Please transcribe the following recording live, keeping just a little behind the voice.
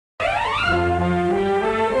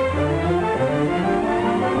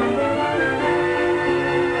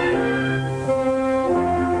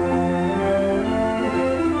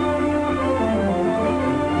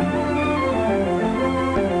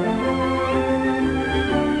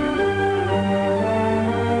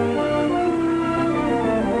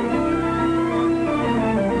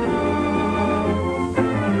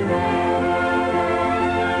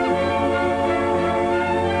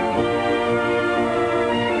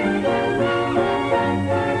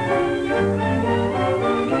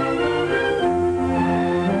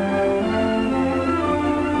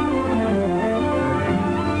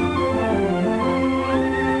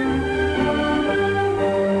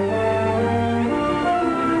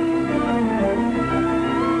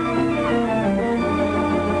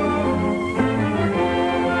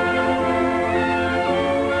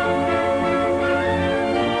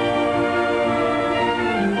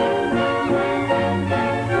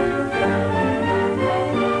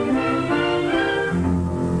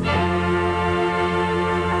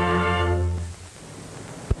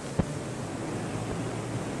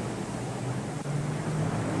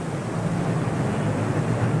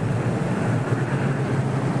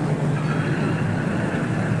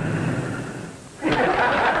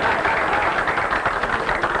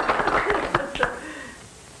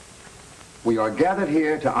are gathered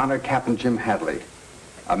here to honor Captain Jim Hadley,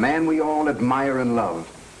 a man we all admire and love.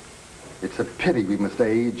 It's a pity we must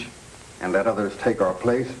age and let others take our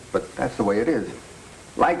place, but that's the way it is.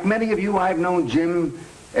 Like many of you, I've known Jim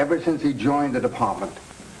ever since he joined the department.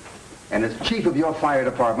 And as chief of your fire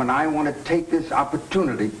department, I want to take this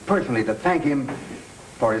opportunity personally to thank him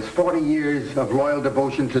for his 40 years of loyal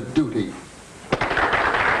devotion to duty.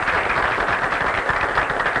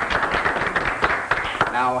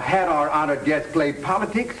 Now, had our honored guest played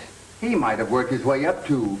politics, he might have worked his way up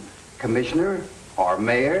to commissioner or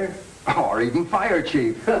mayor or even fire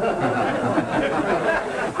chief.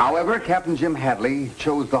 However, Captain Jim Hadley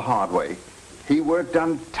chose the hard way. He worked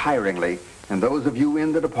untiringly, and those of you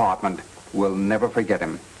in the department will never forget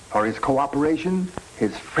him for his cooperation,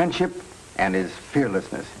 his friendship, and his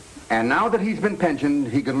fearlessness. And now that he's been pensioned,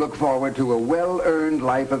 he can look forward to a well-earned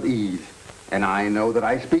life of ease. And I know that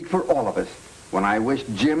I speak for all of us when I wish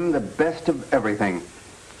Jim the best of everything.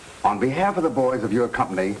 On behalf of the boys of your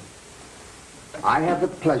company, I have the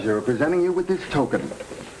pleasure of presenting you with this token.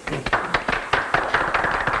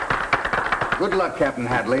 Good luck, Captain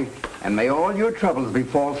Hadley, and may all your troubles be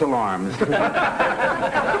false alarms.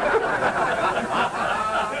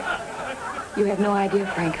 You have no idea,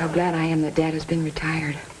 Frank, how glad I am that Dad has been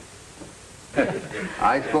retired.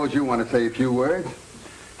 I suppose you want to say a few words?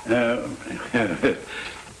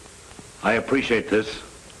 I appreciate this.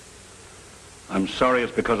 I'm sorry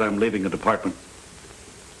it's because I'm leaving the department.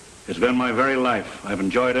 It's been my very life. I've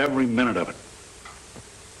enjoyed every minute of it.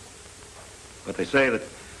 But they say that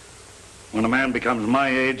when a man becomes my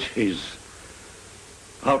age, he's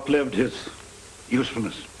outlived his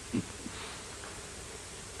usefulness.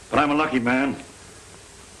 But I'm a lucky man.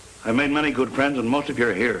 I've made many good friends, and most of you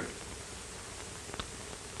are here.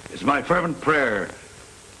 It's my fervent prayer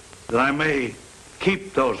that I may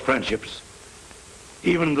keep those friendships,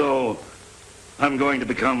 even though I'm going to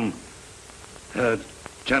become a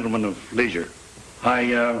gentleman of leisure.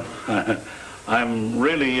 I'm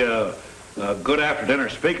really a good after-dinner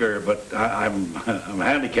speaker, but I'm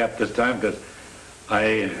handicapped this time because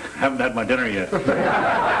I haven't had my dinner yet.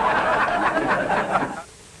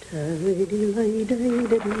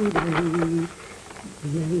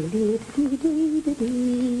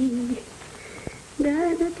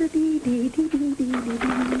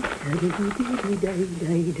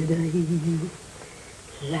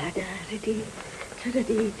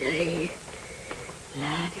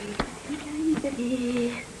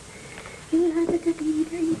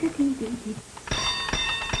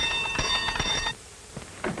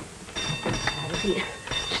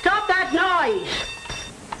 Stop that noise!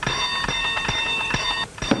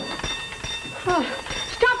 Oh,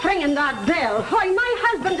 stop ringing that bell. Why, my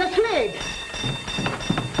husband's asleep.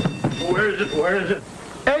 Where is it? Where is it?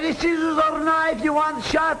 Any scissors or knife you want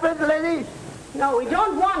sharpened, lady? No, we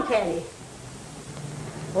don't want any.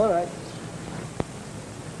 All right.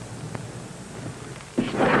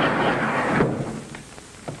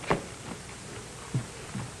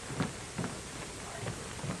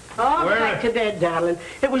 Oh, go back to bed, darling.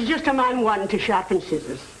 It was just a man wanting to sharpen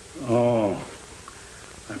scissors. Oh,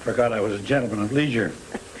 I forgot I was a gentleman of leisure.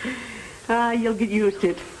 You'll get used to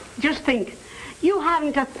it. Just think, you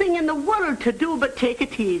haven't a thing in the world to do but take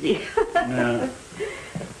it easy. Yeah.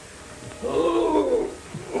 Oh,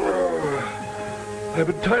 I'm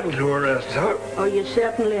entitled to a rest, huh? Oh, you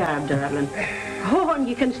certainly are, darling. Oh, and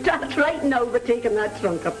you can start right now by taking that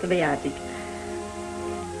trunk up to the attic.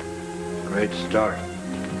 Great start.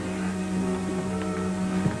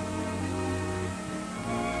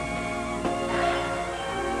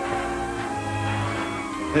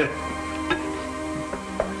 Just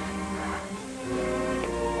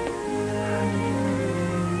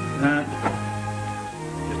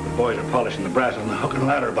the boys are polishing the brass on the hook and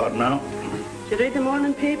ladder about now. Did you read the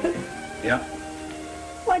morning paper? Yeah.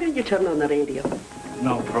 Why don't you turn on the radio?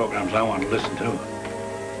 No programs I want to listen to.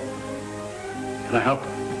 Can I help?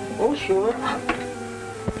 Oh, sure.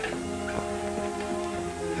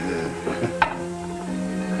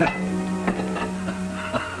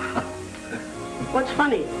 What's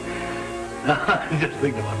funny? I'm just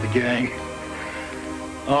thinking about the gang.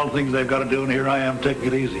 All the things they've got to do, and here I am taking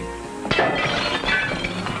it easy.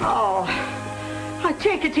 Oh,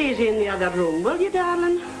 take it easy in the other room, will you,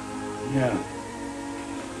 darling? Yeah.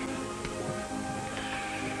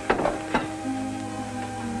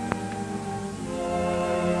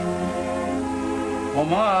 Oh,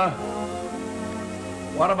 Ma,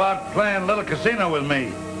 what about playing a little casino with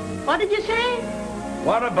me? What did you say?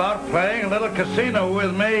 What about playing a little casino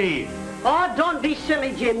with me? Oh, don't be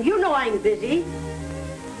silly, Jim. You know I'm busy.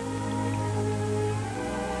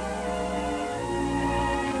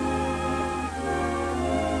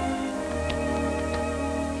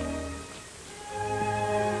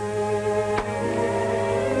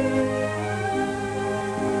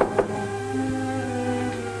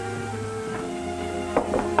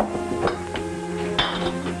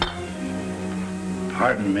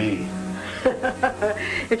 Pardon me.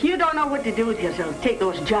 If you don't know what to do with yourself, take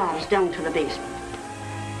those jars down to the basement.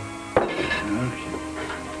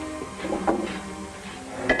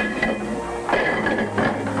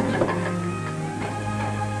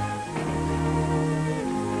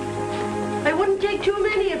 I wouldn't take too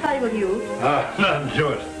many if I were you. Nothing to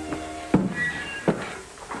it.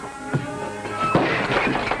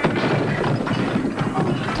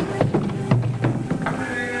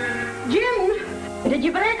 Jim, did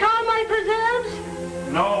you break all my preserves?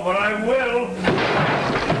 No, but I will.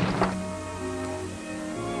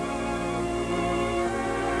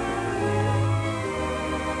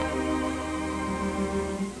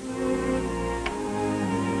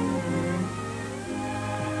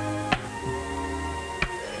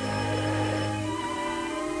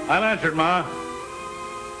 I'll answer it, Ma.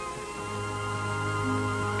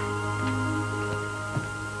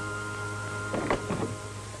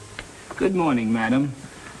 Good morning, madam.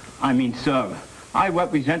 I mean, sir. I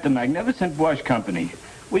represent the Magnificent Wash Company.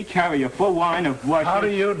 We carry a full line of washes. How do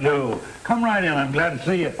you do? Come right in. I'm glad to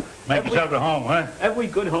see you. Make yourself at home, huh? Every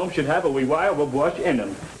good home should have a reliable wash in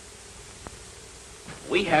them.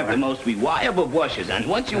 We have the most reliable washes, and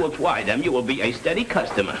once you apply them, you will be a steady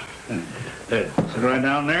customer. Sit right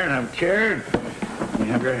down there and have a chair. You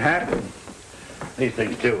have your hat. These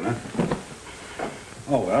things too, huh?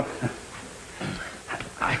 Oh, well.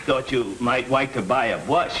 I thought you might like to buy a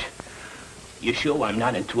wash. You sure I'm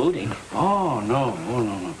not intruding? Oh, no.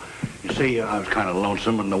 You see, I was kind of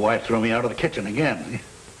lonesome and the wife threw me out of the kitchen again.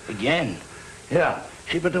 Again? Yeah,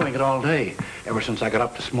 she's been doing it all day, ever since I got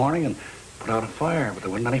up this morning and put out a fire, but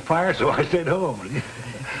there wasn't any fire, so I stayed home.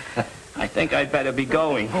 I think I'd better be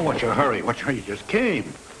going. Oh, what's your hurry? You just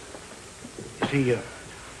came. You see,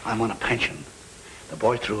 I'm on a pension. The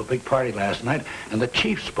boys threw a big party last night, and the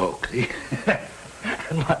chief spoke.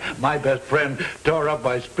 And my best friend tore up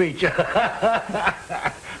my speech. I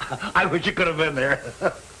wish you could have been there.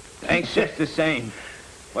 Thanks just the same.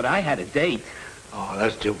 But I had a date. Oh,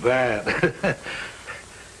 that's too bad.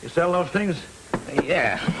 You sell those things?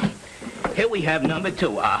 Yeah. Here we have number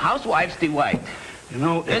 2, a housewife's delight. You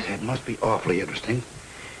know, it must be awfully interesting.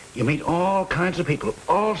 You meet all kinds of people,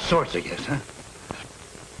 all sorts, I guess, huh?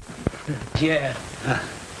 Yeah,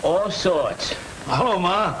 all sorts. Hello,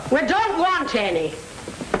 Ma. We don't want any.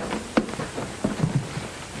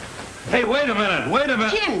 Hey, wait a minute.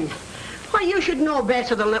 Jim, why, you should know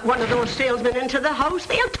better than let one of those salesmen into the house.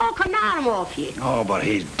 They'll talk an arm off you. Oh, but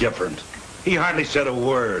he's different. He hardly said a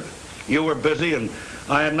word. You were busy, and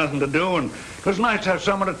I had nothing to do, and it was nice to have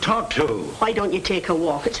someone to talk to. Why don't you take a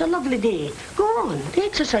walk? It's a lovely day. Go on. The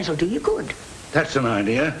exercise will do you good. That's an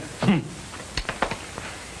idea.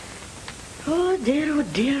 Oh, dear, oh,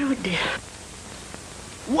 dear, oh, dear.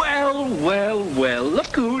 Well,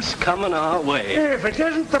 look who's coming our way. If it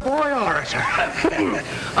isn't the boy orator.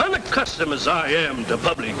 Unaccustomed as I am to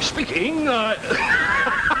public speaking,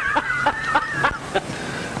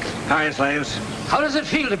 Hi, slaves. How does it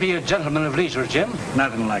feel to be a gentleman of leisure, Jim?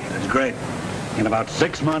 Nothing like it. It's great. In about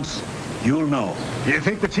 6 months, you'll know. You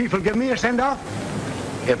think the chief will give me a send-off?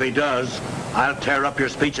 If he does, I'll tear up your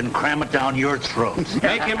speech and cram it down your throat.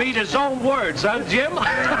 Make him eat his own words, huh, Jim?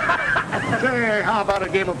 Say, how about a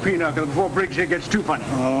game of pinochle before Briggs here gets too funny?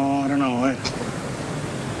 Oh, I don't know.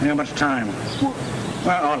 How much time?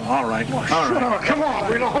 Well, all right. All right. Oh, come on,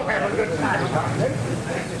 we'll all have a good time.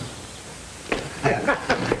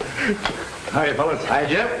 Hi, fellas. Hi,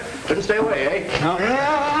 Jim. Couldn't stay away, eh?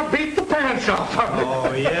 Yeah, beat the pants off.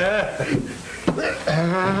 Oh, yeah?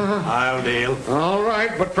 I'll deal. All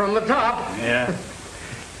right, but from the top. Yeah.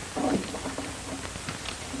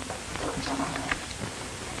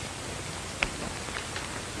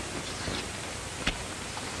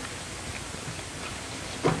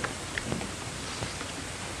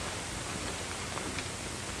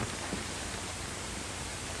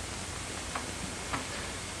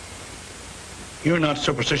 You're not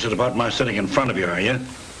superstitious about my sitting in front of you, are you?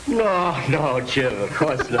 No, Jim, of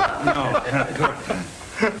course not. No. Good.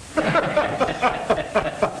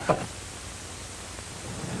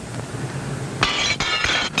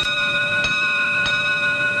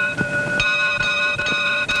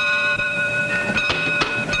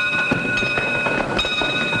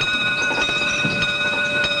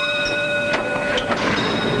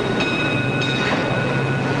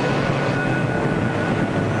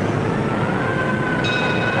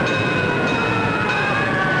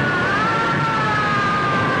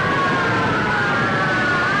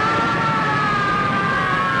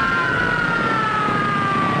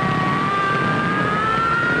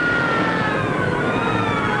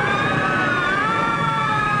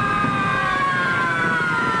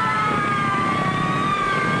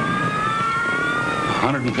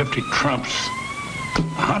 50 trumps,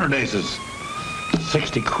 100 aces,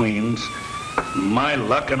 60 queens. My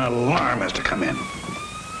luck, an alarm has to come in.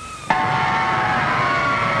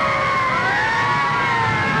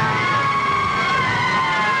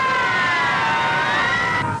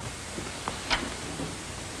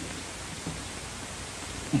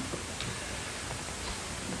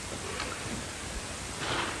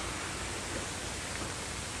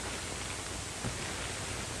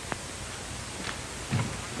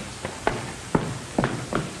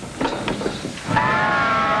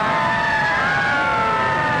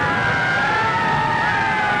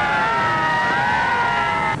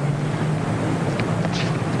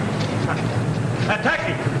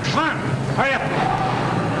 Taxi! Come on! Hurry up!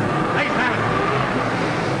 Hey, Simon!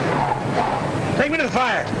 Take me to the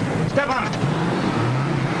fire! Step on it!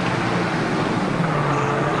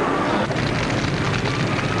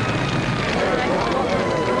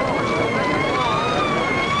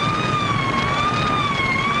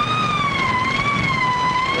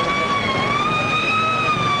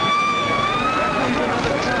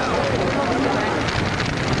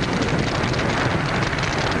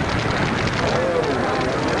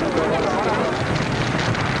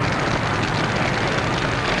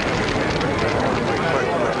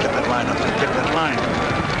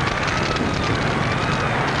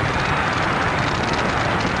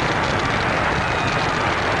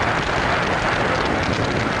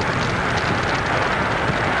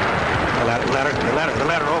 The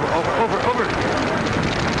ladder, over.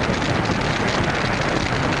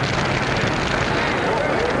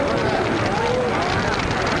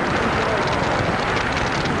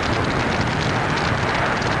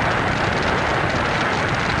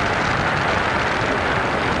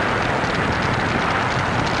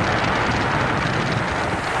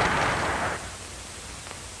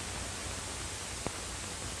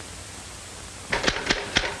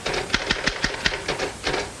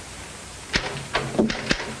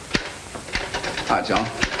 Hi, John.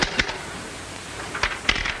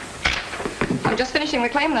 I'm just finishing the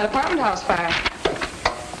claim on that apartment house fire.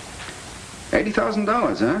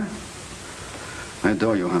 $80,000, huh? I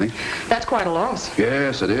adore you, honey. That's quite a loss.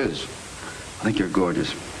 Yes, it is. I think you're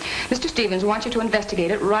gorgeous. Mr. Stevens wants you to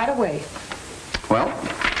investigate it right away. Well,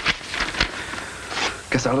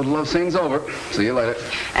 guess our little love scene's over. See you later.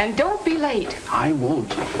 And don't be late. I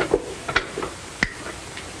won't.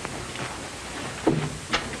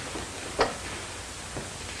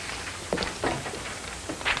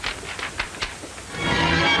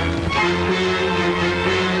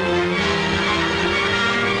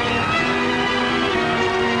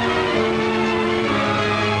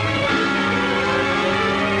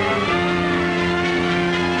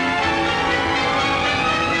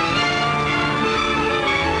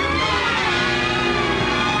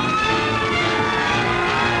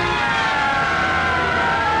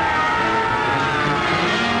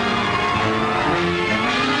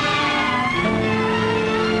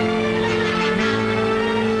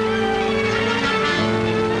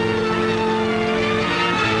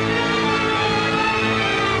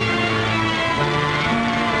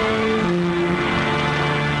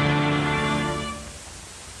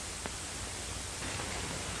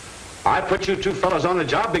 I put you two fellas on the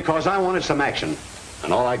job because I wanted some action.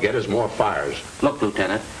 And all I get is more fires. Look,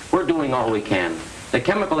 Lieutenant, we're doing all we can. The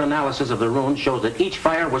chemical analysis of the ruins shows that each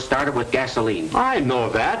fire was started with gasoline. I know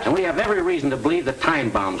that. And we have every reason to believe that time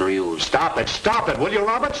bombs were used. Stop it, will you,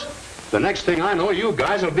 Roberts? The next thing I know, you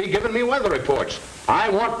guys will be giving me weather reports. I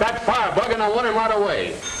want that firebug, and I want him right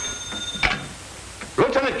away.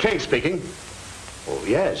 Lieutenant King speaking. Oh,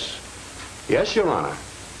 yes. Yes, Your Honor.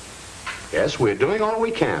 Yes, we're doing all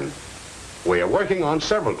we can. We are working on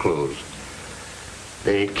several clues.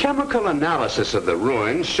 The chemical analysis of the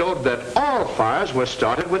ruins showed that all fires were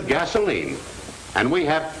started with gasoline. And we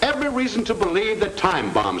have every reason to believe that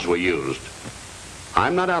time bombs were used.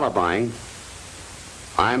 I'm not alibying.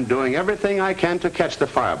 I'm doing everything I can to catch the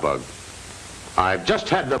firebug. I've just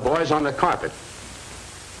had the boys on the carpet.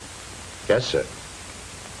 Yes, sir.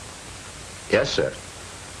 Yes, sir.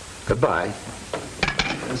 Goodbye.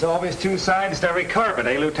 There's always two sides to every carpet,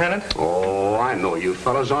 eh, Lieutenant? Oh, I know you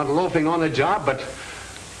fellas aren't loafing on the job, but,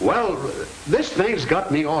 well, this thing's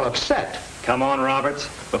got me all upset. Come on, Roberts,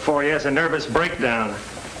 before he has a nervous breakdown.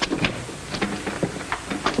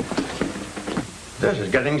 This is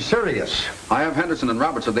getting serious. I have Henderson and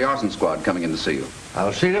Roberts of the arson squad coming in to see you.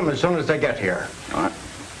 I'll see them as soon as they get here. All right.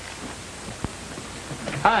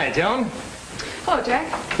 Hi, Joan. Hello,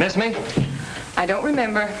 Jack. Miss me? I don't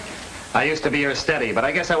remember. I used to be your steady, but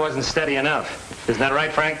I guess I wasn't steady enough. Isn't that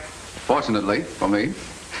right, Frank? Fortunately, for me.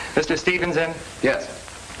 Mr. Stevens in? Yes.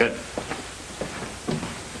 Good.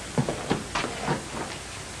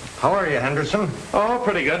 How are you, Henderson? Oh,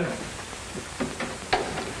 pretty good.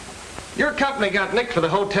 Your company got nicked for the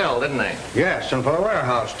hotel, didn't they? Yes, and for the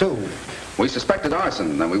warehouse, too. We suspected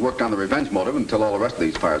arson, then we worked on the revenge motive until all the rest of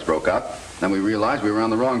these fires broke out. Then we realized we were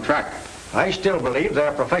on the wrong track. I still believe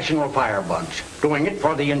they're professional firebugs, doing it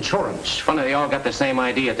for the insurance. Funny they all got the same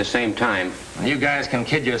idea at the same time. You guys can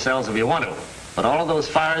kid yourselves if you want to, but all of those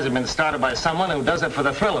fires have been started by someone who does it for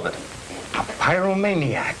the thrill of it. A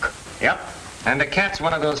pyromaniac. Yep. And to catch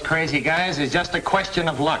one of those crazy guys is just a question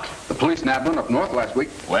of luck. The police nabbed one up north last week.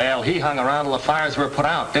 Well, he hung around till the fires were put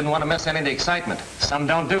out. Didn't want to miss any of the excitement. Some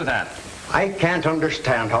don't do that. I can't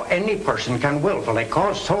understand how any person can willfully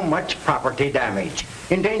cause so much property damage,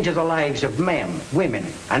 endanger the lives of men, women,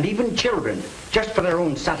 and even children, just for their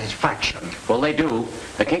own satisfaction. Well, they do.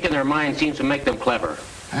 The kink in their mind seems to make them clever.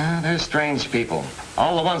 They're strange people.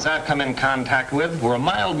 All the ones I've come in contact with were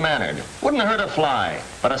mild-mannered. Wouldn't hurt a fly.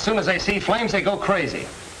 But as soon as they see flames, they go crazy.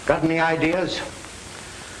 Got any ideas?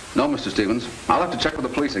 No, Mr. Stevens. I'll have to check with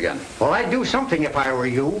the police again. Well, I'd do something if I were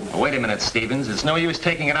you. Wait a minute, Stevens. It's no use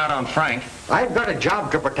taking it out on Frank. I've got a job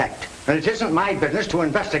to protect, and it isn't my business to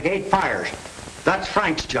investigate fires. That's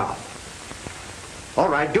Frank's job. All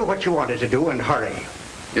right, do what you wanted to do and hurry.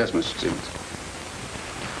 Yes, Mr. Stevens.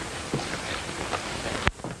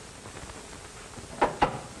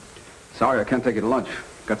 Sorry, I can't take you to lunch.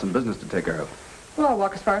 Got some business to take care of. Well, I'll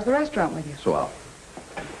walk as far as the restaurant with you. Swell.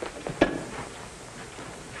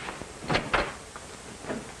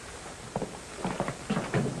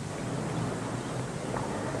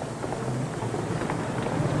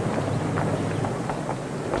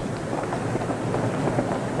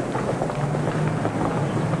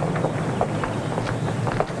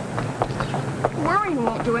 Worrying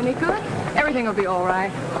won't do any good. Everything will be all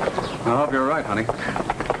right. I hope you're right, honey.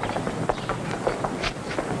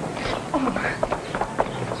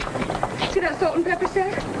 See that salt and pepper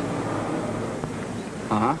set?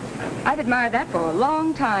 Uh-huh. I've admired that for a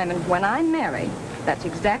long time, and when I'm married, that's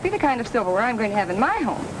exactly the kind of silverware I'm going to have in my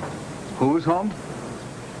home. Whose home?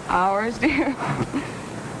 Ours, dear.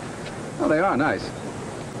 Oh, they are nice.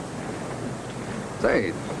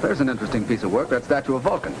 Say, there's an interesting piece of work, that statue of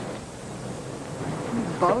Vulcan.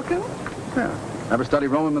 Vulcan? Yeah. Ever study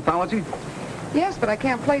Roman mythology? Yes, but I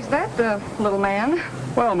can't place that, little man.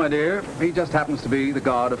 Well, my dear, he just happens to be the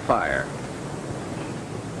god of fire.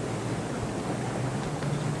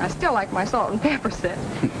 I still like my salt and pepper set.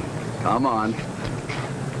 Come on.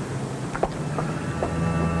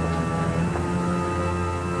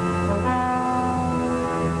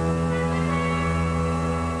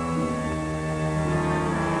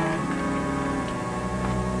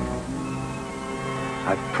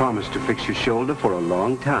 I've promised to fix your shoulder for a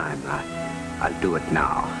long time. I'll do it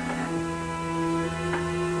now.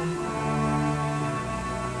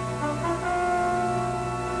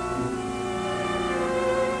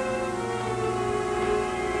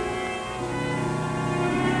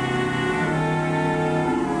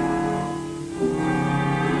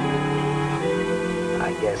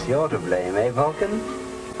 I guess you're to blame, eh, Vulcan?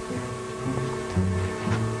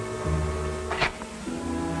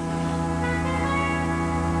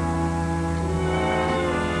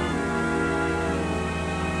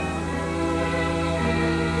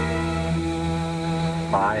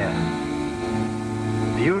 Fire.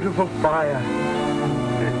 Beautiful fire.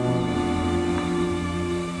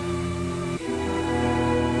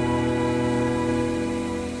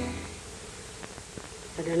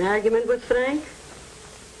 Had an argument with Frank?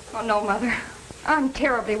 Oh, no, Mother. I'm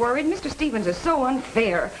terribly worried. Mr. Stevens is so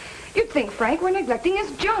unfair. You'd think Frank were neglecting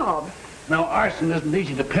his job. Now, arson isn't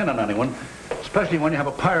easy to pin on anyone, especially when you have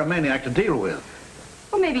a pyromaniac to deal with.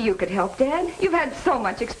 Well, maybe you could help, Dad. You've had so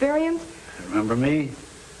much experience. Remember me?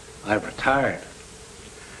 I've retired.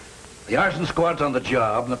 The arson squad's on the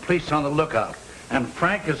job, and the police on the lookout. And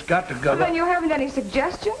Frank has got to go... Well, then you haven't any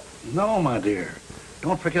suggestion? No, my dear.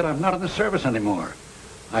 Don't forget I'm not in the service anymore.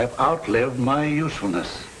 I've outlived my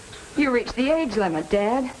usefulness. You reached the age limit,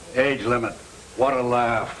 Dad. Age limit. What a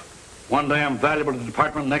laugh. One day I'm valuable to the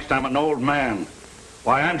department, next time an old man.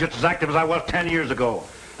 Why, I'm just as active as I was 10 years ago.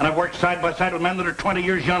 And I've worked side by side with men that are 20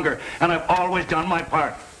 years younger, and I've always done my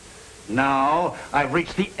part. Now, I've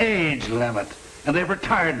reached the age limit, and they've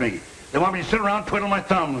retired me. They want me to sit around twiddling my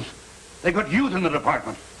thumbs. They've got youth in the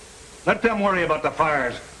department. Let them worry about the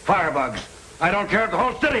fires, firebugs. I don't care if the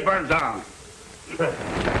whole city burns down.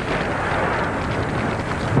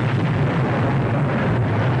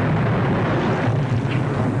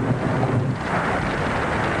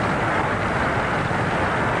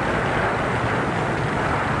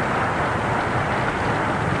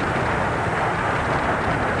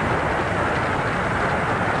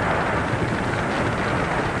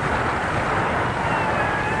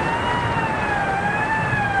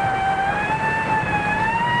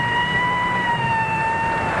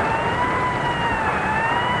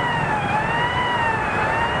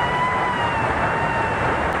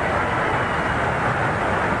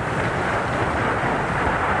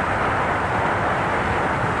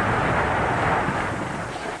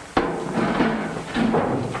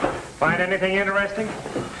 find anything interesting?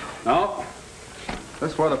 No.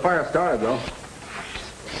 That's where the fire started, though.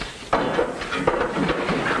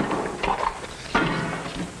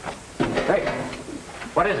 Hey,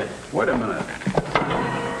 what is it? Wait a minute.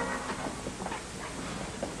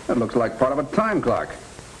 That looks like part of a time clock.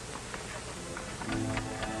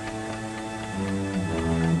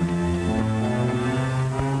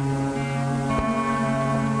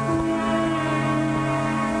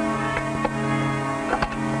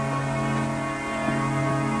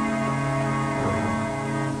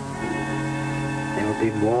 There will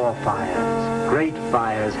be more fires, great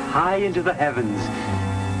fires, high into the heavens.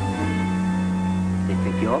 They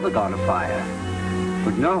think you're the god of fire.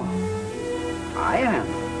 But no, I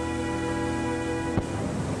am.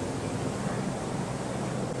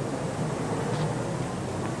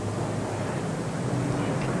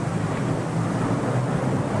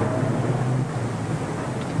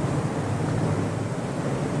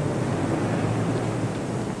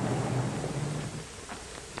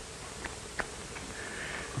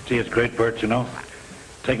 Gee, it's great, Bert, you know.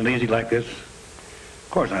 Taking it easy like this. Of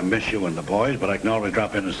course, I miss you and the boys, but I can always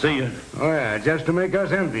drop in and see you. Oh, yeah, just to make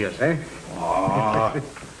us envious, eh? Oh,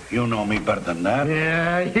 you know me better than that.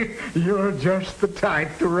 Yeah, you're just the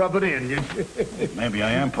type to rub it in. Maybe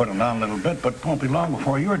I am putting on a little bit, but it won't be long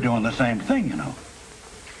before you're doing the same thing, you know.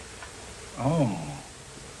 Oh.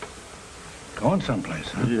 Going someplace,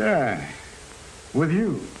 huh? Yeah, with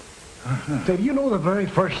you. Say, do you know the very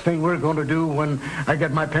first thing we're going to do when I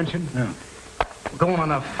get my pension? Yeah. We're going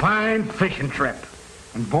on a fine fishing trip.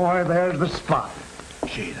 And boy, there's the spot.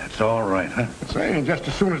 Gee, that's all right, huh? Say, and just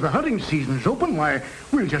as soon as the hunting season's open, why,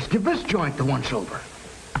 we'll just give this joint the once over.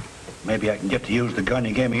 Maybe I can get to use the gun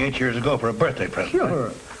you gave me 8 years ago for a birthday present.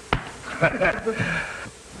 Sure.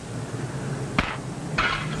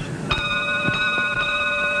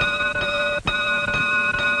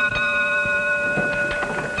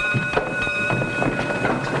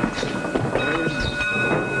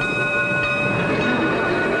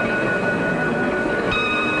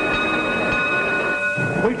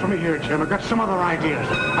 Wait for me here, Jim. I've got some other ideas.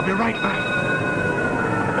 I'll be right back.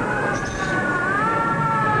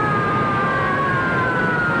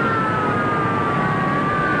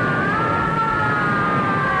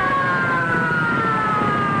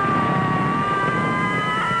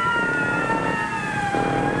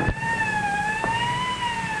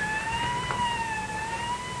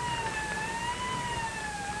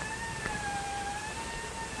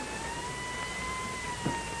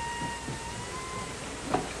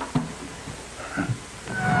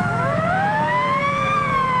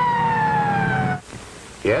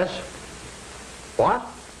 Yes? What?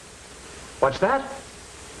 What's that?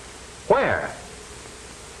 Where?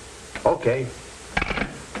 Okay.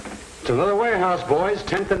 It's another warehouse, boys.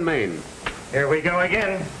 10th and Main. Here we go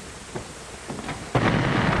again.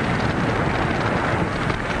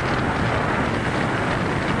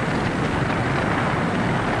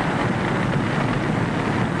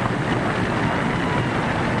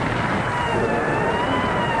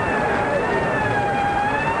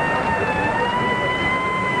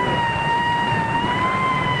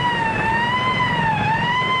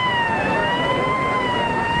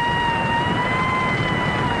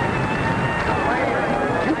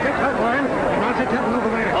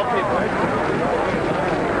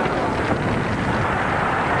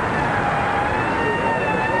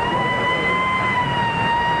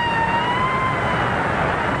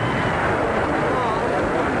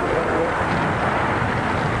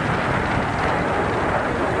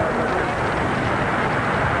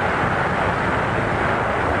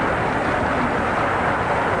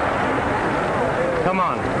 Come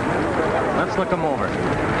on. Let's look them over.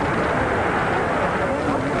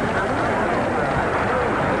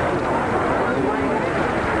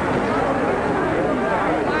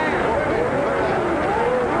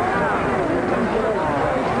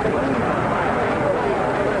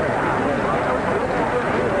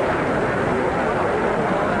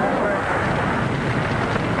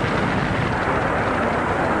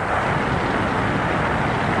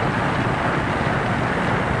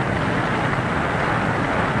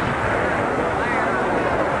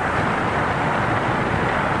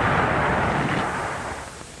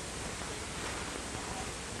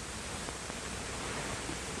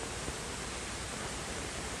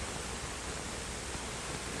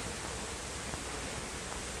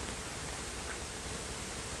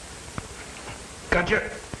 Gotcha.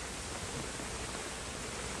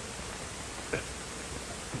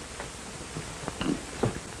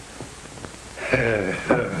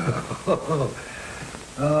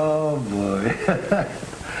 Oh, boy.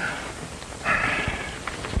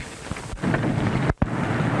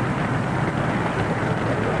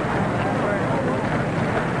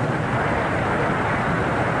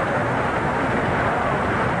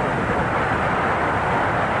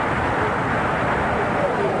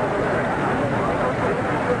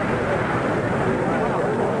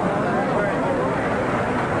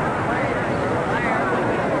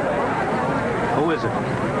 Who is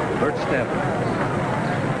it? Bert Step.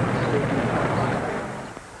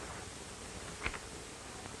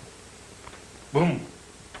 Boom.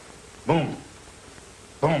 Boom.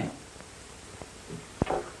 Boom.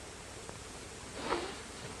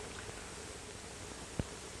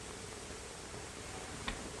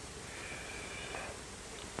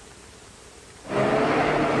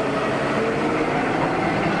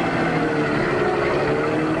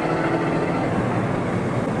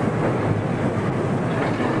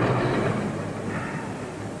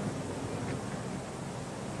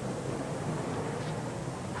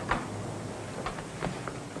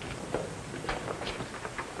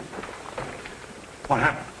 What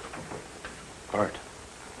happened? Bart.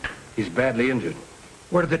 He's badly injured.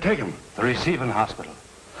 Where did they take him? The receiving hospital.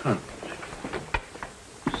 Huh.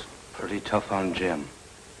 It's pretty tough on Jim.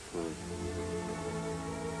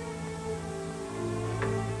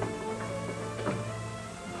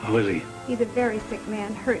 How is he? He's a very sick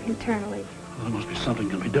man, hurt internally. Well, there must be something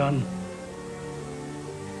can be done.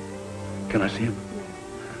 Can I see him?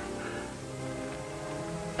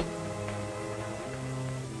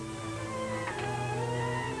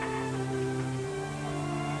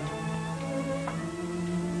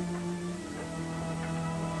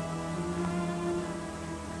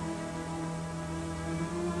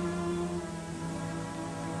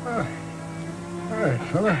 Hey,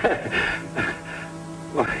 fella.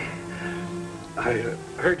 Why, I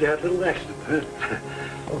heard you had a little accident, huh?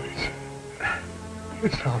 Oh,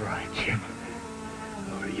 it's all right, Jim.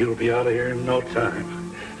 Oh, you'll be out of here in no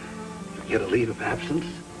time. You'll get a leave of absence,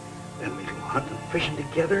 and we go hunting and fishing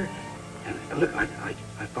together. And look, I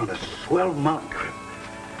found a swell mountain trip.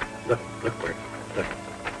 Look, Bert, look.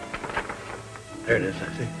 There it is,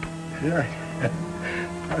 I see. Yeah.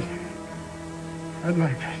 I'd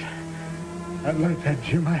like that. I'd like that,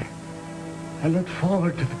 Jim. I look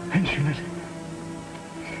forward to the pension.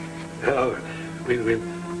 Oh,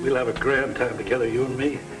 we'll have a grand time together, you and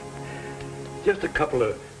me. Just a couple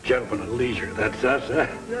of gentlemen at leisure, that's us, huh?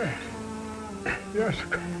 Yes,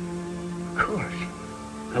 of course.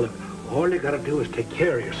 Now look, all you gotta do is take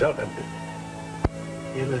care of yourself and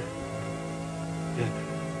you'll,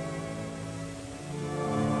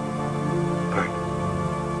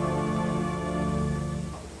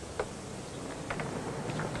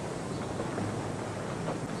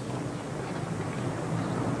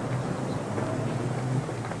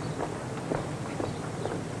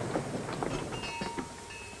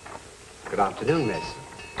 Good afternoon, miss.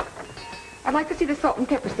 I'd like to see the salt and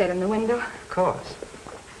pepper set in the window. Of course.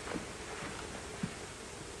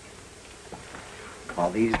 Are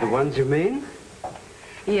these the ones you mean?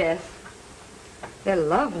 Yes. They're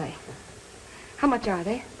lovely. How much are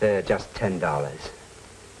they? They're just $10.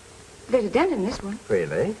 There's a dent in this one.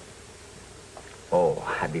 Really? Oh,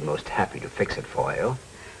 I'd be most happy to fix it for you.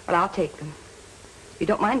 Well, I'll take them. You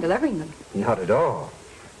don't mind delivering them? Not at all.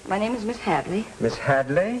 My name is Miss Hadley. Miss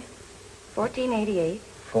Hadley? 1488.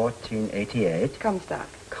 1488. Comstock.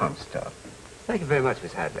 Comstock. Thank you very much,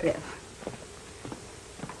 Miss Hadley. Yes.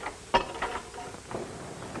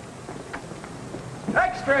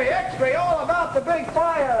 X-ray, X-ray, all about the big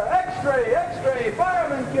fire. X-ray, X-ray,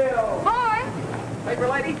 fireman kill. Boy! Paper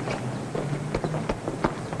lady.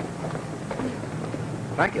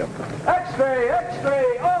 Thank you. X-ray,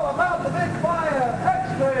 X-ray, all about the big fire.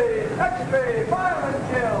 X-ray, X-ray, fireman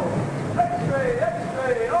kill. X-ray,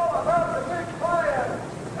 X-ray, all about the big fire.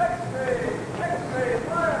 X-ray, X-ray,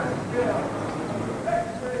 fireman kill.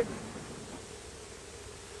 X-ray.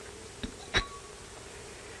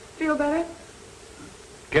 Feel better?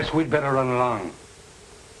 Guess we'd better run along.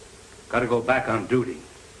 Gotta go back on duty.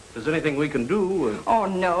 If there's anything we can do, Oh,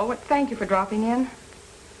 no. But thank you for dropping in.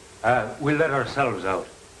 we'll let ourselves out.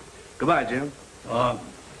 Goodbye, Jim.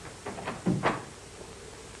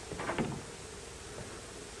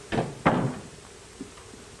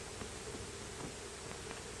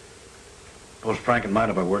 Suppose Frank and mind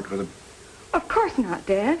if I worked with him? Of course not,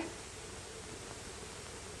 Dad.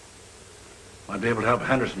 Might be able to help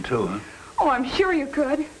Henderson, too, huh? Oh, I'm sure you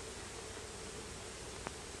could.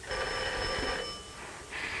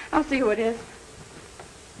 I'll see who it is.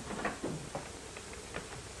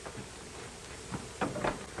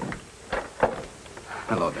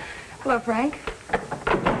 Hello there. Hello, Frank.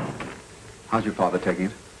 How's your father taking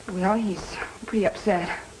it? Well, he's pretty upset.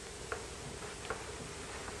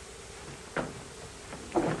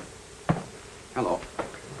 Hello.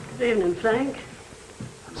 Good evening, Frank.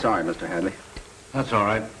 I'm sorry, Mr. Hadley. That's all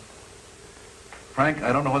right. Frank,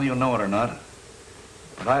 I don't know whether you know it or not,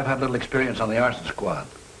 but I've had little experience on the arson squad.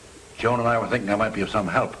 Joan and I were thinking I might be of some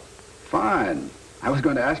help. Fine. I was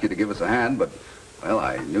going to ask you to give us a hand, but Well,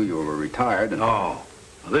 I knew you were retired and... Oh,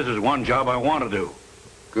 this is one job I want to do.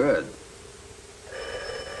 Good.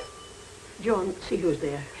 John, see who's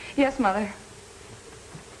there. Yes, Mother.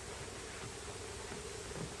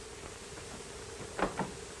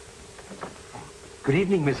 Good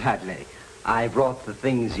evening, Miss Hadley. I brought the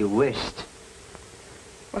things you wished.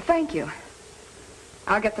 Well, thank you.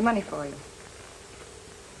 I'll get the money for you.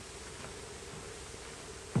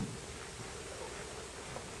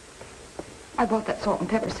 I bought that salt and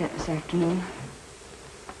pepper set this afternoon.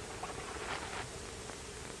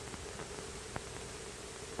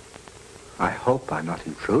 I hope I'm not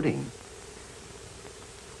intruding.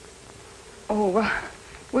 Oh,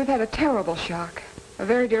 we've had a terrible shock. A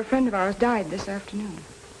very dear friend of ours died this afternoon.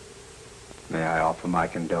 May I offer my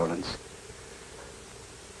condolence?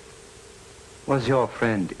 Was your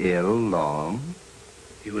friend ill long?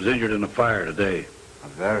 He was injured in a fire today.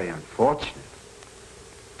 Very unfortunate.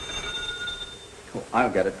 Oh, I'll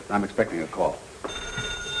get it. I'm expecting a call.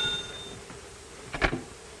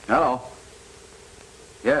 Hello.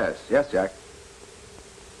 Yes, Jack.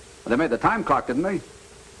 Well, they made the time clock, didn't they?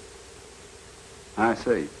 I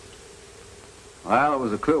see. Well, it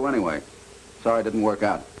was a clue anyway. Sorry it didn't work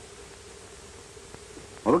out.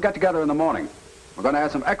 Well, we'll get together in the morning. We're going to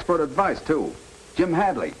have some expert advice, too. Jim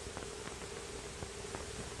Hadley.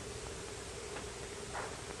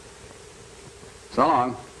 So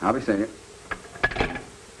long. I'll be seeing you.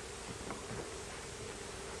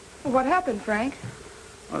 What happened, Frank?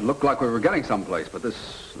 Well, it looked like we were getting someplace, but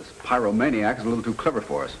this pyromaniac is a little too clever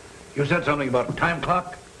for us. You said something about a time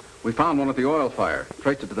clock? We found one at the oil fire.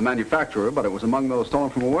 Traced it to the manufacturer, but it was among those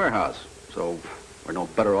stolen from a warehouse. So we're no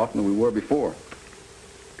better off than we were before.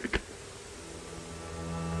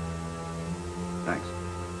 Thanks.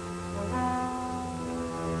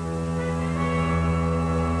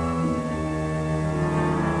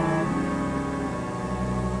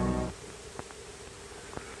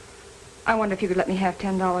 I wonder if you could let me have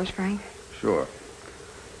 $10, Frank. Sure.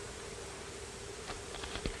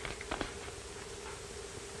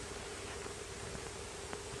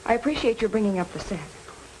 I appreciate your bringing up the set.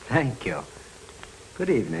 Thank you. Good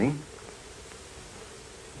evening.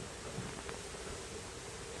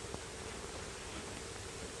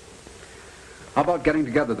 How about getting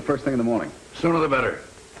together the first thing in the morning? Sooner the better.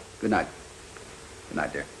 Good night. Good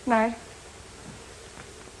night, dear. Night.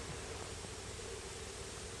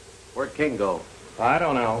 Where'd King go? I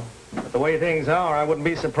don't know. But the way things are, I wouldn't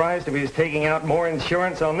be surprised if he's taking out more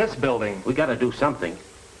insurance on this building. We gotta do something.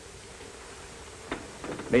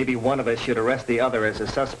 Maybe one of us should arrest the other as a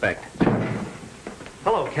suspect.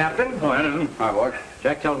 Hello, Captain. Oh, Anderson. Hi, boy.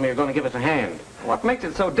 Jack tells me you're gonna give us a hand. What makes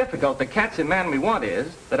it so difficult to catch the man we want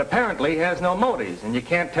is that apparently he has no motives, and you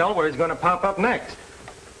can't tell where he's going to pop up next.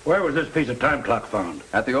 Where was this piece of time clock found?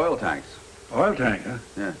 At the oil tanks. Oil tank, huh?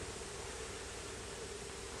 Yeah.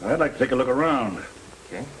 I'd like to take a look around.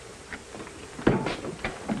 Okay.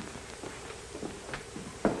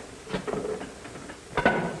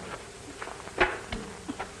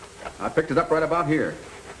 I picked it up right about here.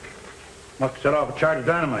 Must have set off a charge of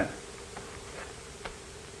dynamite.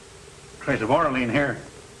 Trace of oralene here.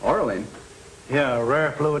 Oralene? Yeah, a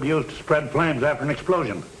rare fluid used to spread flames after an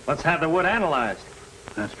explosion. Let's have the wood analyzed.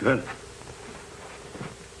 That's good.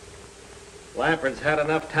 Lampard's had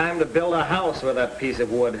enough time to build a house with that piece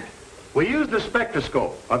of wood. We used the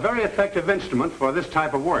spectroscope, a very effective instrument for this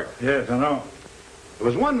type of work. Yes, I know. There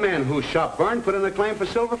was one man whose shop burned put in a claim for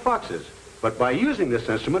silver foxes. But by using this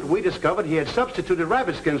instrument, we discovered he had substituted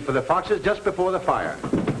rabbit skins for the foxes just before the fire.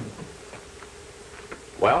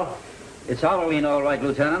 Well? It's oralene, all right,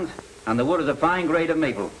 Lieutenant. And the wood is a fine grade of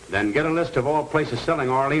maple. Then get a list of all places selling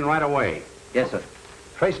oralene right away. Yes, sir.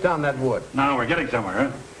 Trace down that wood. Now we're getting somewhere,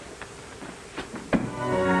 huh?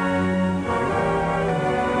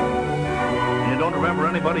 You don't remember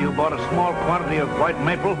anybody who bought a small quantity of white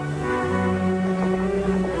maple?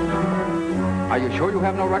 Are you sure you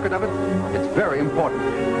have no record of it? It's very important.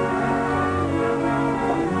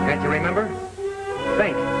 Can't you remember?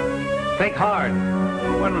 Think. Think hard.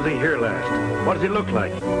 When was he here last? What does he look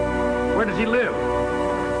like? Where does he live?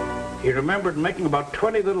 He remembered making about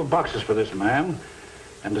 20 little boxes for this man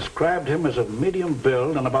and described him as of medium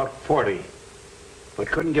build and about 40. But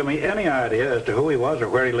couldn't give me any idea as to who he was or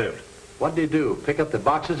where he lived. What did he do? Pick up the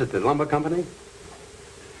boxes at the lumber company?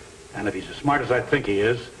 And if he's as smart as I think he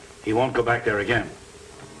is, he won't go back there again.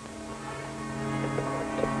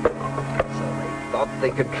 So they thought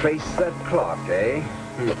they could trace that clock, eh?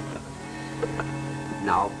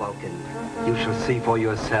 Now, Vulcan, you shall see for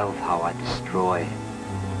yourself how I destroy.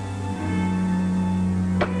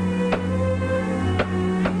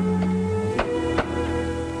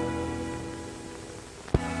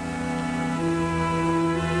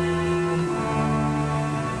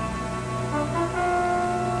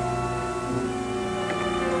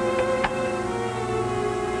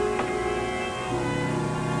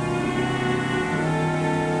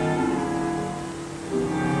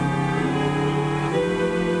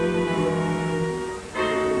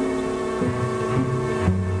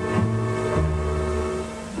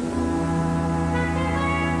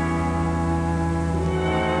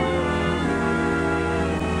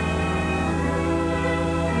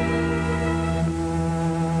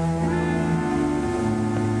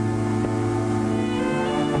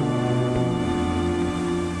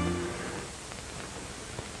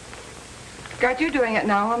 got you doing it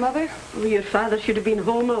now, huh, Mother? Oh, your father should have been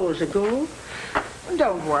home hours ago.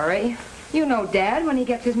 Don't worry. You know Dad when he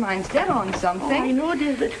gets his mind set on something. Oh, I know,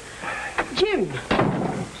 David. Jim.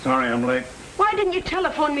 Sorry I'm late. Why didn't you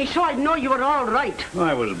telephone me so I'd know you were all right?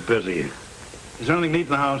 I was busy. Is there anything to eat in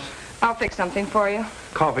the house? I'll fix something for you.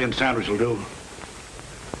 Coffee and sandwich will do.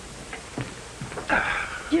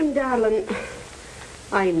 Jim, darling,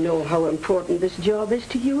 I know how important this job is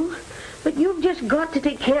to you, but you've just got to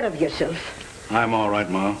take care of yourself. I'm all right,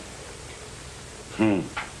 Ma. We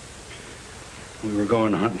were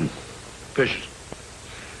going hunting. Fishing.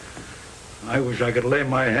 I wish I could lay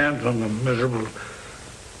my hands on the miserable...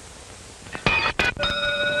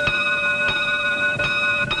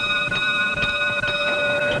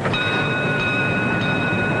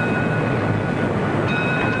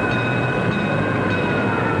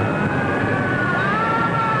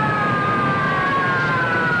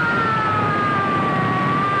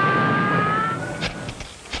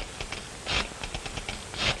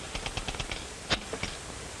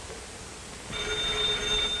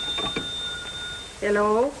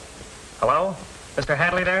 Hello? Hello? Mr.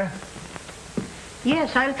 Hadley there?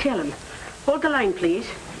 Yes, I'll tell him. Hold the line, please.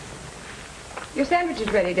 Your sandwich is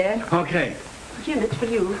ready, Dad. Okay. Jim, it's for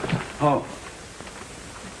you. Oh.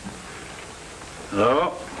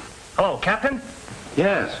 Hello? Hello, Captain?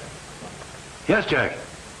 Yes. Yes, Jack.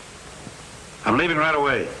 I'm leaving right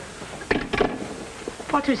away.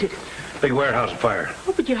 What is it? Big warehouse fire.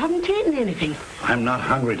 Oh, but you haven't eaten anything. I'm not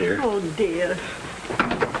hungry, dear. Oh, dear.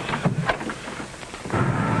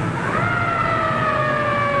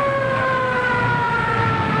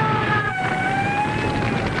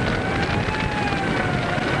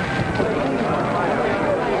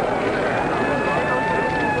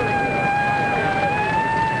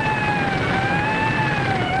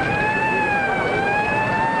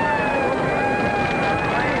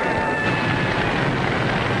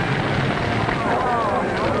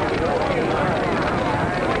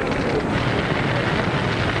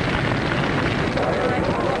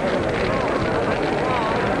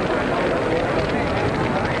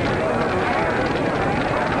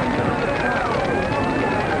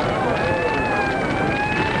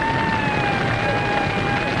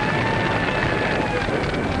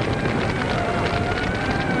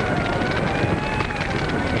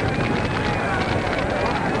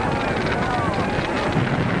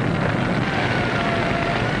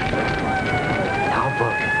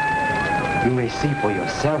 You may see for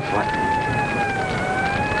yourself what...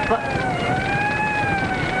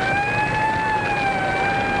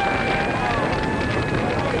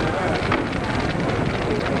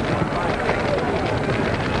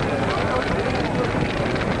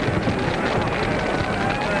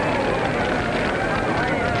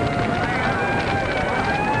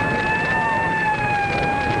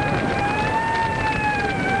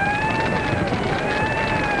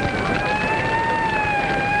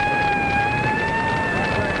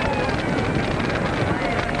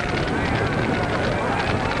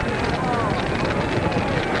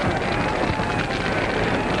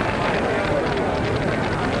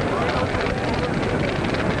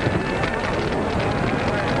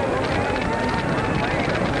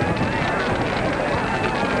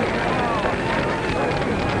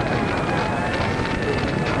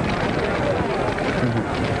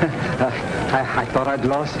 I thought I'd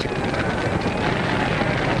lost you.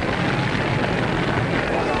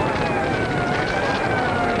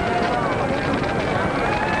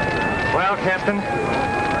 Well, Captain,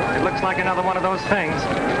 it looks like another one of those things.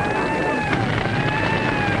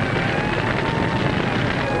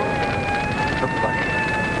 Look like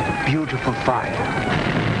a beautiful fire.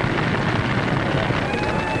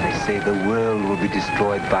 They say the world will be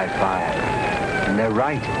destroyed by fire. And they're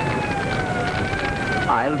right.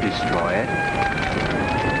 I'll destroy it.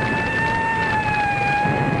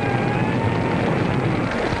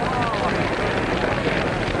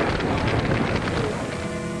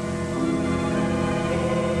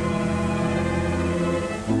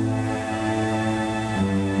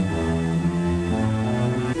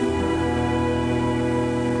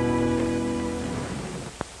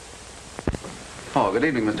 Oh, good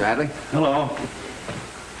evening, Mr. Hadley. Hello.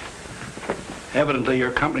 Evidently,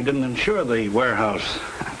 your company didn't insure the warehouse.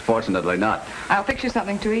 Fortunately not. I'll fix you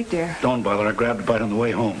something to eat, dear. Don't bother. I grabbed a bite on the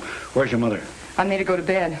way home. Where's your mother? I need to go to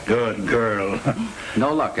bed. Good girl.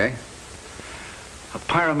 No luck, eh? A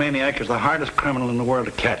pyromaniac is the hardest criminal in the world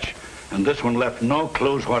to catch, and this one left no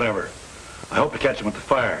clues whatever. I hope to catch him at the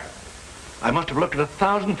fire. I must have looked at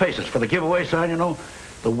 1,000 faces for the giveaway sign, you know,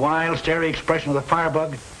 the wild, starry expression of the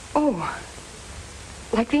firebug. Oh,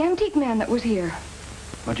 like the antique man that was here.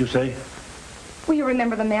 What'd you say? Will you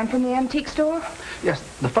remember the man from the antique store? Yes,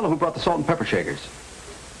 the fellow who brought the salt and pepper shakers.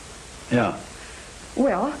 Yeah.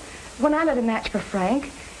 Well, when I lit a match for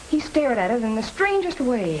Frank, he stared at it in the strangest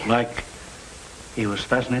way. Like he was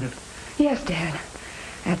fascinated? Yes, Dad.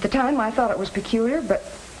 At the time, I thought it was peculiar, but,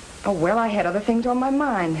 oh, well, I had other things on my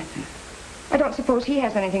mind. I don't suppose he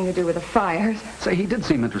has anything to do with the fires. Say, he did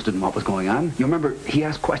seem interested in what was going on. You remember, he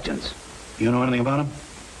asked questions. You know anything about him?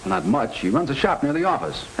 Well, not much. He runs a shop near the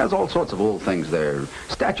office. Has all sorts of old things there.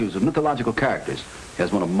 Statues of mythological characters. He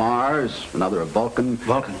has one of Mars, another of Vulcan.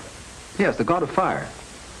 Vulcan? Yes, the god of fire.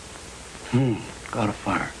 God of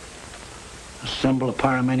fire. A symbol a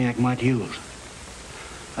pyromaniac might use.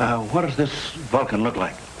 What does this Vulcan look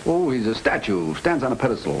like? Oh, he's a statue. Stands on a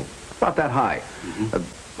pedestal. About that high.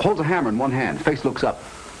 Holds a hammer in one hand. Face looks up.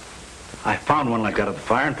 I found one like that at the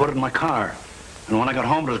fire and put it in my car. And when I got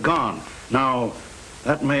home, it was gone. Now,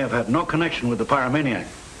 that may have had no connection with the pyromaniac.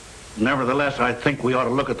 Nevertheless, I think we ought to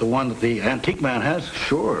look at the one that the antique man has.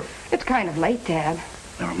 Sure. It's kind of late, Dad.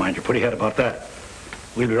 Never mind your pretty head about that.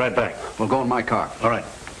 We'll be right back. We'll go in my car. All right.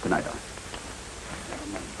 Good night, darling.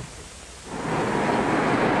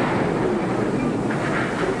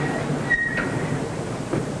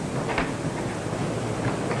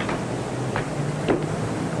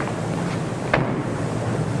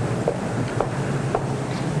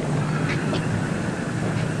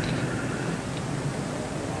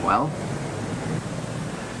 Well?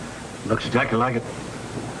 Looks exactly like it.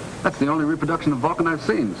 That's the only reproduction of Vulcan I've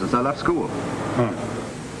seen since I left school.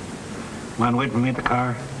 Mind waiting for me at the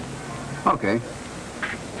car? Okay.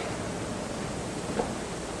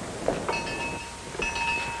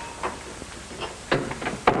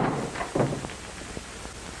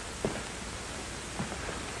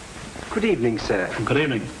 Good evening, sir. Good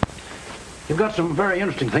evening. You've got some very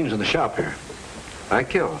interesting things in the shop here.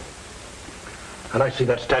 Thank you. I'd like to see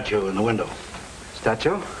that statue in the window.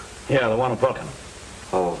 Statue? Yeah, the one of Vulcan.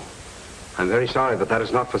 Oh, I'm very sorry, but that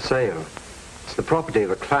is not for sale. It's the property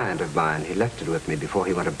of a client of mine. He left it with me before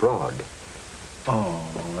he went abroad. Oh,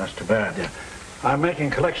 that's too bad. Yeah. I'm making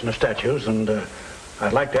a collection of statues, and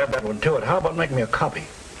I'd like to add that one to it. How about making me a copy?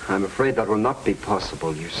 I'm afraid that will not be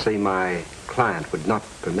possible. You see, my client would not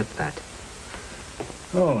permit that.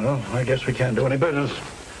 Oh, well, I guess we can't do any business.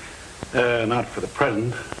 Not for the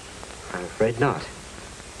present. I'm afraid not.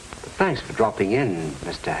 But thanks for dropping in,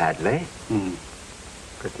 Mr. Hadley.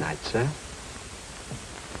 Good night, sir.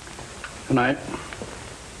 Good night.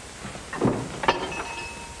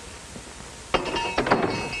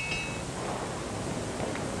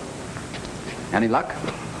 Any luck?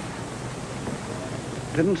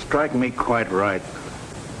 Didn't strike me quite right.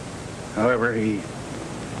 However, he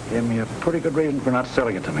gave me a pretty good reason for not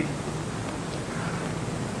selling it to me.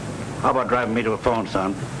 How about driving me to a phone,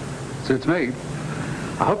 son? Suits me.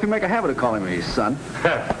 I hope you make a habit of calling me son.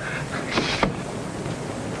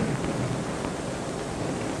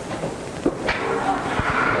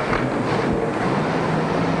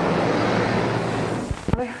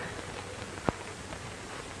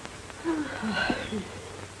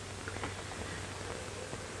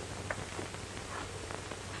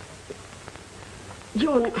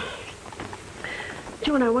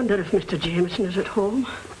 John, I wonder if Mr. Jameson is at home.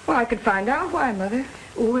 Well, I could find out. Why, Mother?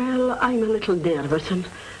 Well, I'm a little nervous, and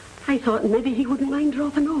I thought maybe he wouldn't mind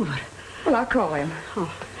dropping over. Well, I'll call him.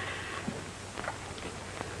 Oh.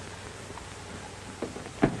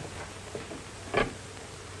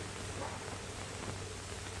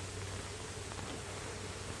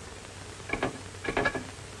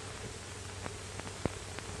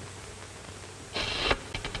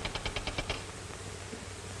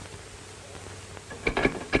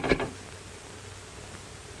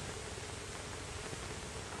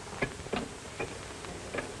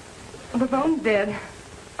 The phone's dead.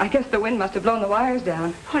 I guess the wind must have blown the wires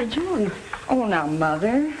down. Why, John. Oh, now,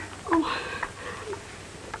 Mother. Oh.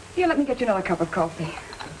 Here, let me get you another cup of coffee.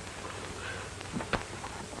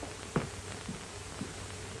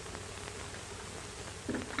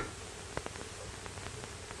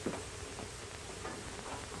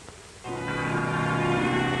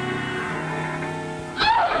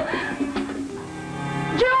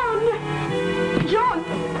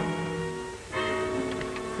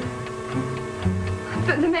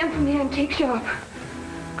 The man from the antique shop.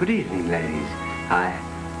 Good evening, ladies.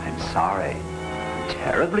 I'm sorry.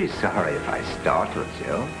 Terribly sorry if I startled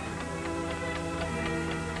you.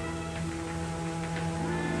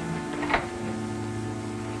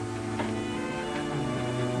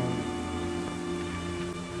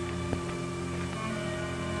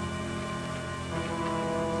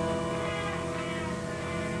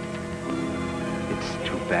 It's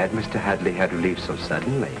too bad Mr. Hadley had to leave so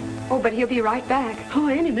suddenly. Oh, but he'll be right back. Oh,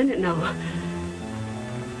 any minute now.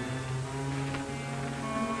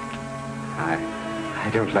 I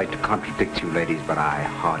don't like to contradict you ladies, but I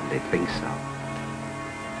hardly think so.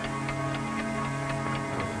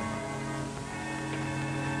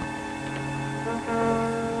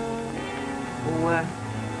 Oh,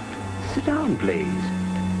 sit down, please.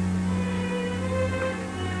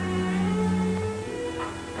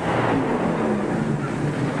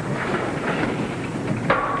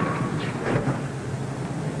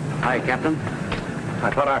 Hi, Captain. I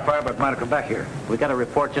thought our fireman might have come back here. We got a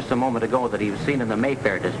report just a moment ago that he was seen in the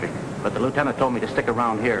Mayfair district, but the lieutenant told me to stick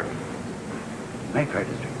around here. Mayfair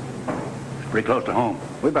district. It's pretty close to home.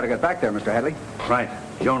 We better get back there, Mr. Hadley. Right.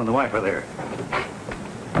 Joan and the wife are there.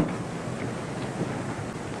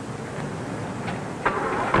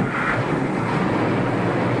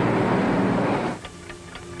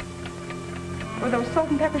 Well, those salt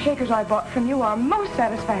and pepper shakers I bought from you are most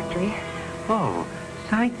satisfactory. Oh,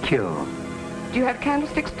 thank you. Do you have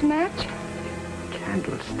candlesticks to match?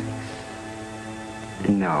 Candlesticks?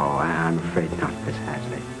 No, I'm afraid not, Miss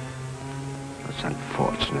Hadley. It's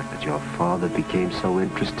unfortunate that your father became so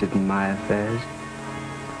interested in my affairs.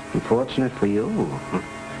 Unfortunate for you.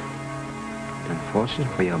 Unfortunate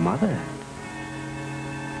for your mother.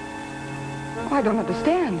 Oh, I don't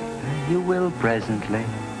understand. You will presently.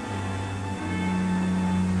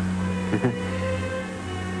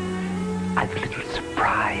 I've a little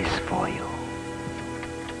surprise for you.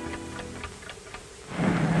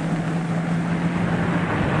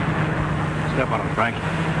 Step on him, Frank. All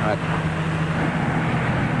right.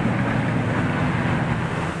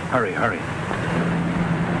 Hurry, hurry.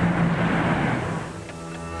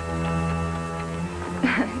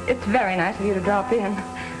 It's very nice of you to drop in.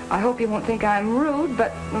 I hope you won't think I'm rude,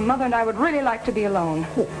 but Mother and I would really like to be alone.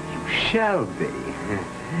 Oh, you shall be.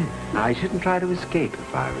 I shouldn't try to escape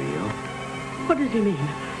if I were you. What does he mean?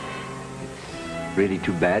 It's really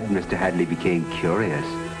too bad Mr. Hadley became curious.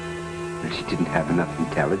 She didn't have enough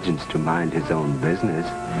intelligence to mind his own business.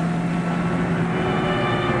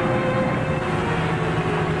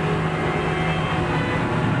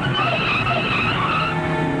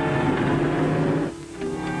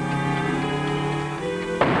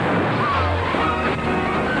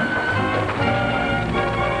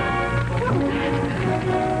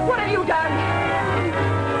 What have you done?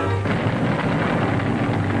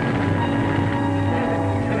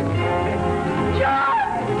 John!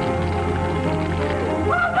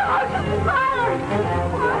 Well, the house is on fire!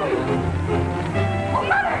 Why? Oh,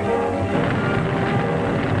 Mother!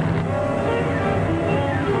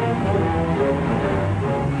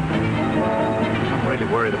 I'm really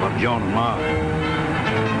worried about Joan and Ma.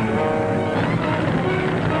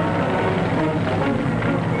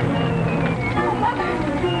 Oh, Mother!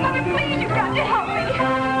 Mother, please, you've got to help me!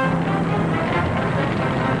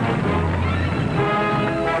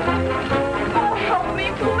 Oh, help me,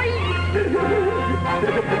 please!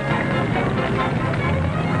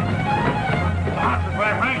 The house is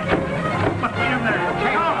right, Frank. Must be in there.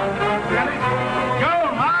 Hey, go! Ready?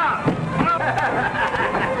 Joan, Ma!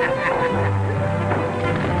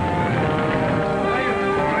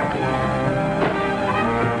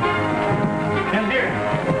 In here.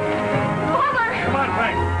 Mother! Come on,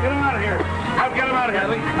 Frank. Get him out of here. I'll get him out of here.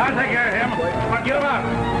 I'll take care of him. I'll get him out.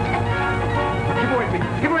 Keep away from me.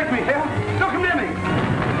 Keep away from me, Hale. Don't come near me.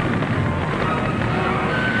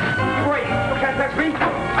 Keep away. You can't touch me.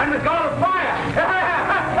 I'm the god of fire.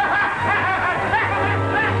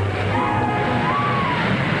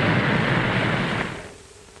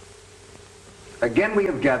 Again, we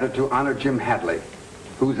have gathered to honor Jim Hadley,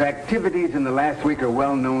 whose activities in the last week are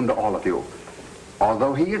well known to all of you.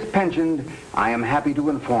 Although he is pensioned, I am happy to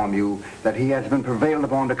inform you that he has been prevailed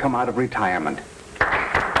upon to come out of retirement.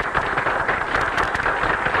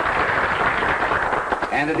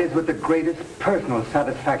 And it is with the greatest personal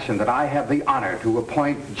satisfaction that I have the honor to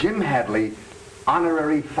appoint Jim Hadley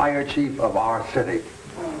honorary fire chief of our city.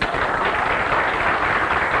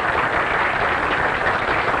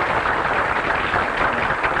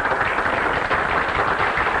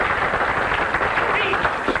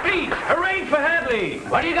 Speech! Hooray for Hadley!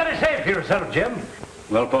 What do you got to say for yourself, Jim?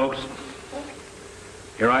 Well, folks,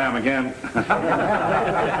 here I am again.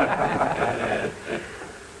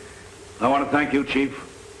 I want to thank you, Chief,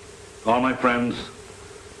 all my friends,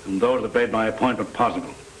 and those that made my appointment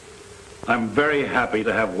possible. I'm very happy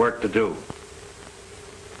to have work to do.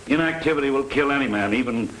 Inactivity will kill any man,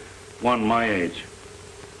 even one my age.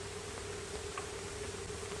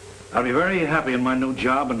 I'll be very happy in my new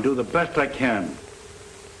job and do the best I can.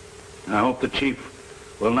 I hope the Chief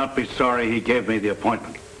will not be sorry he gave me the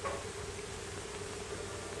appointment.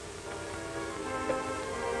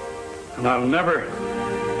 And I'll never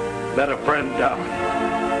let a friend down.